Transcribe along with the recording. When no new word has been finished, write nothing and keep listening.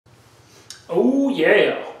Oh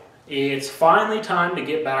yeah, it's finally time to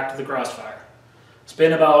get back to the Crossfire. It's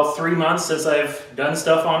been about 3 months since I've done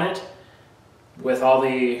stuff on it, with all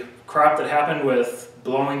the crap that happened with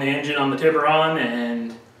blowing the engine on the Tiburon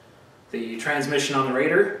and the transmission on the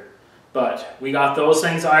Raider. But we got those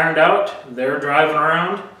things ironed out, they're driving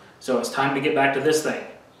around, so it's time to get back to this thing.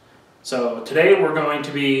 So today we're going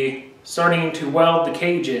to be starting to weld the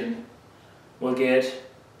cage in. We'll get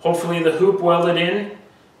hopefully the hoop welded in,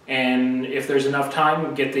 and if there's enough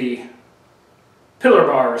time, get the pillar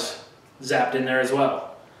bars zapped in there as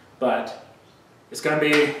well. But it's going to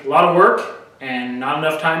be a lot of work and not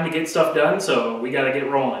enough time to get stuff done, so we got to get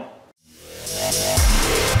rolling.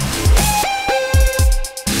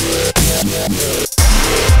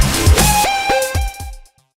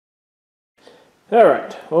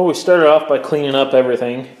 Alright, well, we started off by cleaning up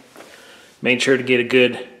everything. Made sure to get a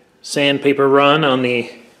good sandpaper run on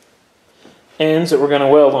the ends that we're going to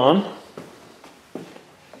weld on.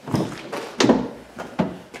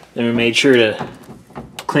 Then we made sure to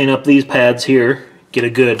clean up these pads here, get a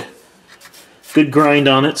good grind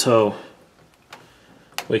on it so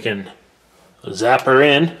we can zap her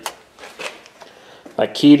in. A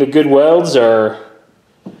key to good welds are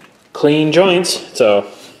clean joints, so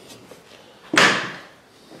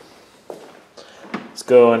let's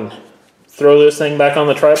go and throw this thing back on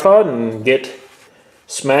the tripod and get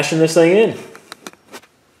smashing this thing in.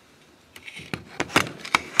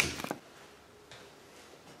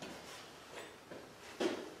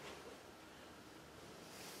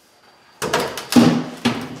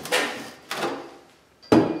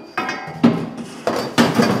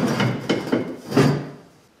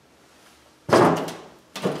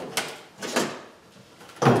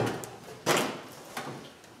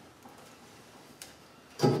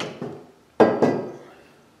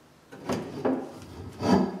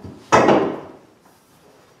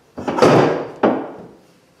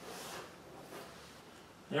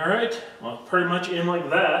 Alright, well, pretty much in like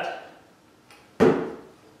that.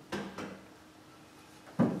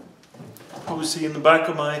 Probably see in the back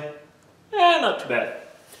of my, not too bad.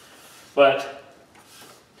 But,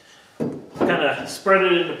 kind of spread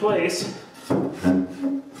it into place.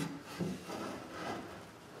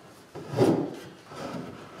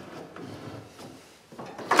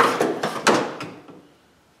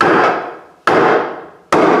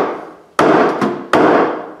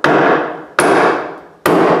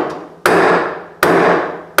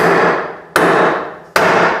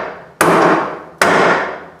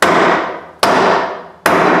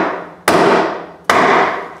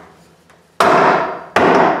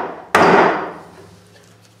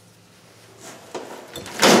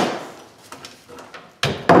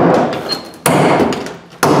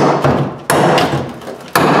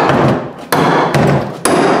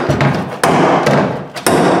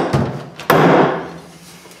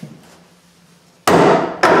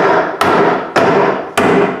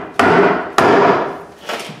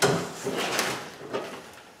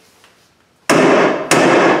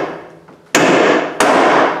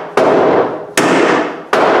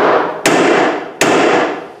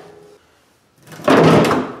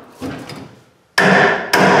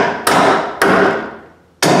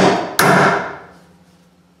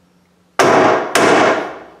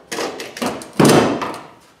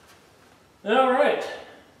 All right.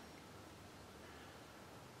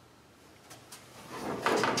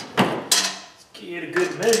 Let's get a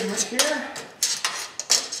good measurement here.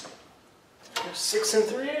 There's 6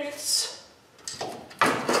 3/8.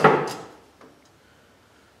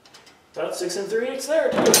 About 6 3/8 there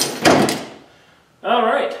too. All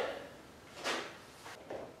right.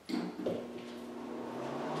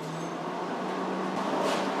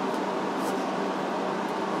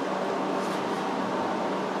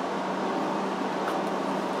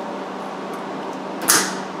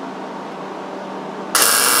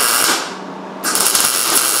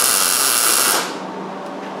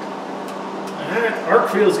 Arc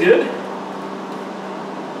feels good.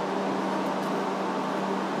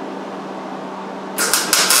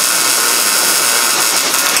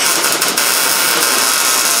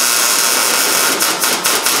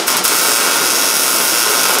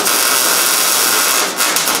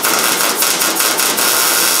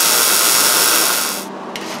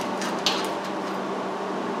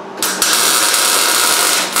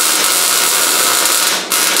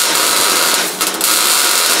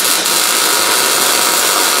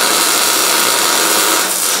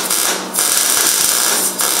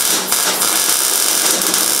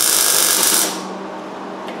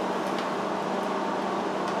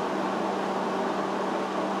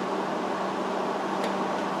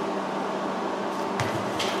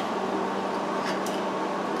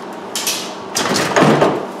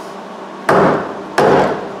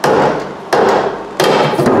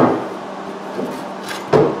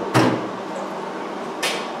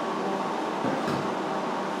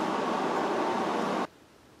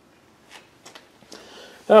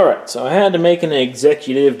 Alright, so I had to make an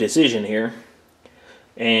executive decision here,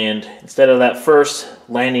 and instead of that first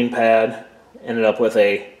landing pad, ended up with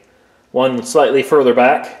one slightly further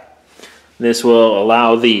back. This will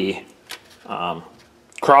allow the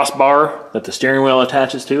crossbar that the steering wheel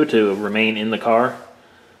attaches to remain in the car,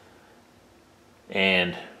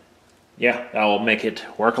 and yeah, that will make it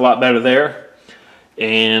work a lot better there.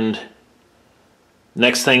 And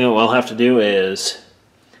next thing that we'll have to do is,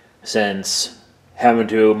 since having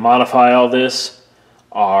to modify all this,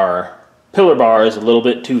 our pillar bar is a little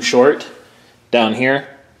bit too short down here.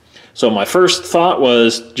 So my first thought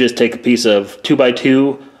was just take a piece of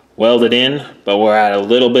 2x2, weld it in, but we're at a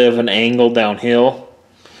little bit of an angle downhill,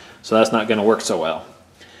 so that's not going to work so well.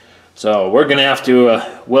 So we're going to have to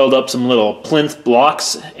weld up some little plinth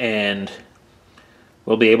blocks, and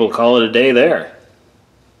we'll be able to call it a day there.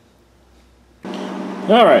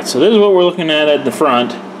 Alright, so this is what we're looking at the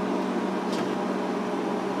front.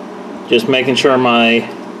 Just making sure my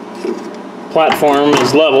platform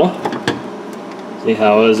is level. See,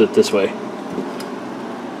 how is it this way?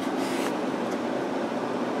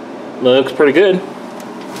 Looks pretty good.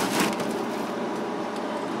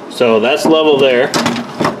 So that's level there.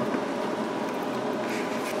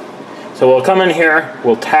 So we'll come in here,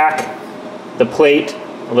 we'll tack the plate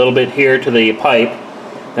a little bit here to the pipe,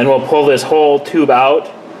 then we'll pull this whole tube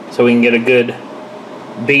out so we can get a good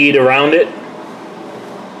bead around it.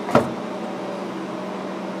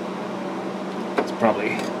 It's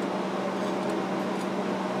probably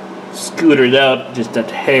scooted out just a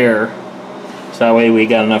hair, so that way we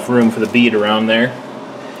got enough room for the bead around there.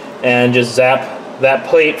 And just zap that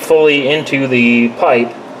plate fully into the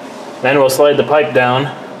pipe. Then we'll slide the pipe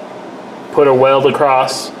down, put a weld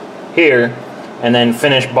across here, and then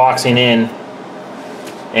finish boxing in,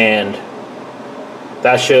 and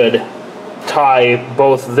that should tie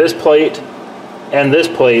both this plate and this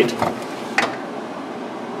plate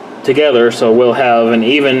together, so we'll have an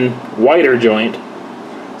even wider joint.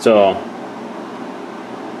 So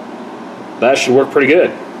that should work pretty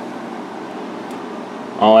good.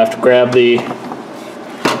 I'll have to grab the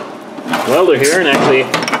welder here and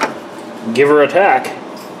actually give her a tack.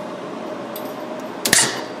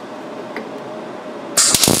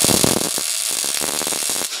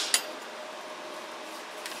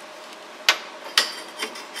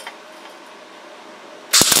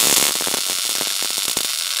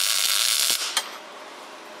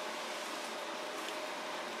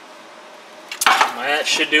 That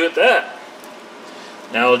should do it that.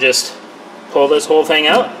 Now we'll just pull this whole thing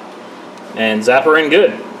out and zap her in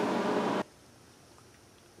good.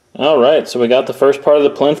 Alright, so we got the first part of the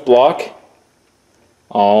plinth block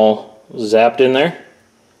all zapped in there.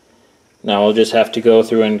 Now we'll just have to go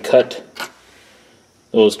through and cut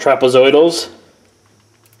those trapezoidals,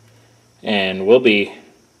 and we'll be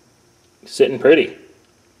sitting pretty.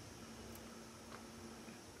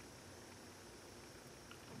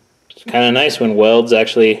 It's kind of nice when welds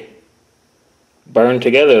actually burn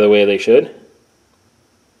together the way they should.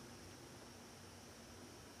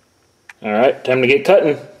 Alright, time to get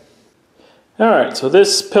cutting. Alright, so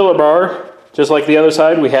this pillar bar, just like the other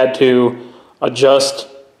side, we had to adjust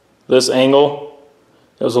this angle.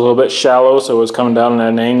 It was a little bit shallow, so it was coming down at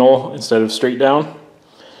an angle instead of straight down.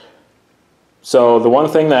 So the one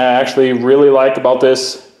thing that I actually really like about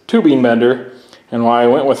this tubing bender, and why I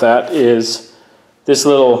went with that, is this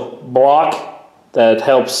little block that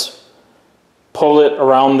helps pull it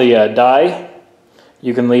around the die.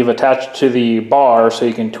 You can leave attached to the bar so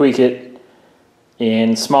you can tweak it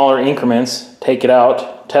in smaller increments, take it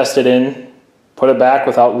out, test it in, put it back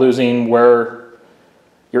without losing where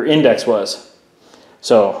your index was.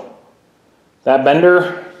 So that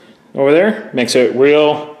bender over there makes it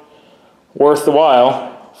real worth the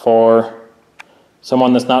while for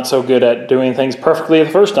someone that's not so good at doing things perfectly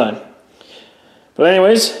the first time. But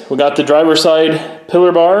anyways, we got the driver's side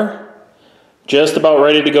pillar bar just about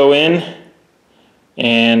ready to go in,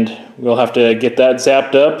 and we'll have to get that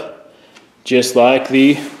zapped up just like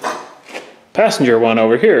the passenger one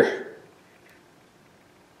over here.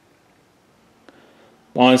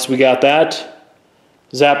 Once we got that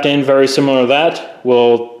zapped in, very similar to that,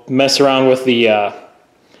 we'll mess around with the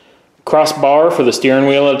crossbar for the steering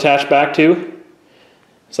wheel attached back to.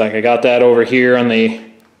 It's like I got that over here on the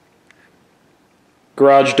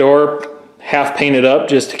garage door, half painted up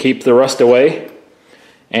just to keep the rust away.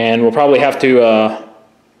 And we'll probably have to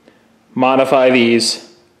modify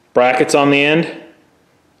these brackets on the end.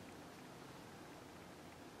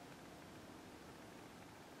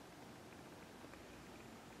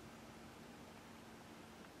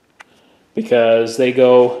 Because they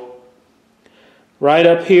go right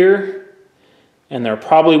up here and there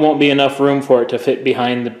probably won't be enough room for it to fit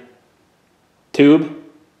behind the tube.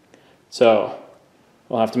 So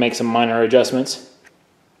we'll have to make some minor adjustments.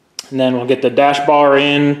 And then we'll get the dash bar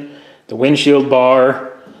in, the windshield bar,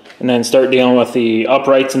 and then start dealing with the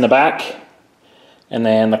uprights in the back, and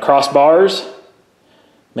then the crossbars,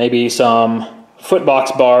 maybe some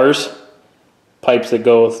footbox bars, pipes that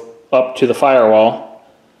go up to the firewall.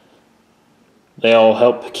 They'll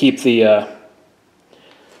help keep the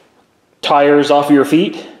tires off of your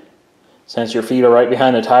feet. Since your feet are right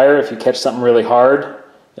behind the tire, if you catch something really hard,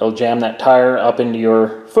 it'll jam that tire up into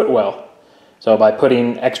your footwell. So by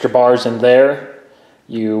putting extra bars in there,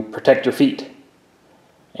 you protect your feet.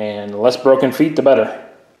 And the less broken feet, the better.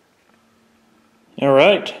 All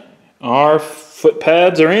right, our foot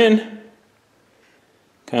pads are in.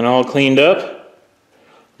 Kind of all cleaned up.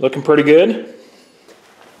 Looking pretty good.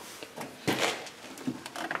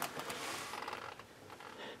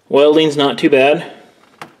 Welding's not too bad.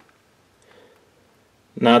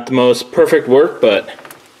 Not the most perfect work, but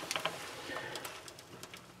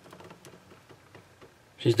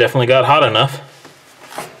she's definitely got hot enough.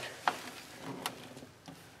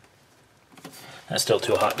 That's still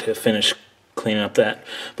too hot to finish cleaning up that.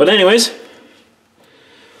 But anyways,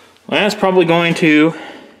 that's probably going to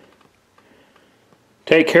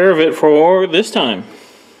take care of it for this time.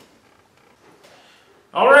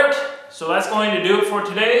 Alright, so that's going to do it for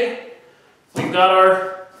today. We've got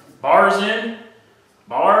our bars in,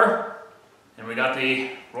 and we got the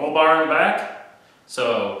roll bar in the back.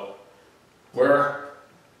 So we're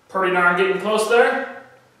pretty darn getting close there.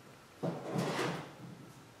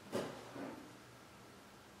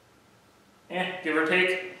 Give or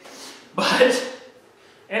take. But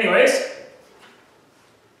anyways,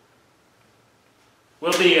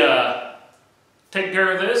 we'll be taking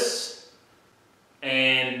care of this,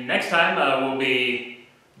 and next time we'll be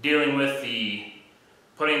dealing with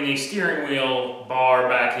putting the steering wheel bar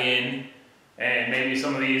back in, and maybe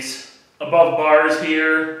some of these above bars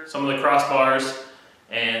here, some of the crossbars,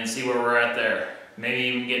 and see where we're at there. Maybe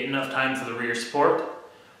even get enough time for the rear support.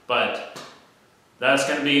 But that's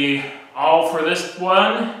going to be all for this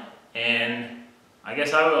one, and I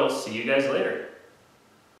guess I will see you guys later.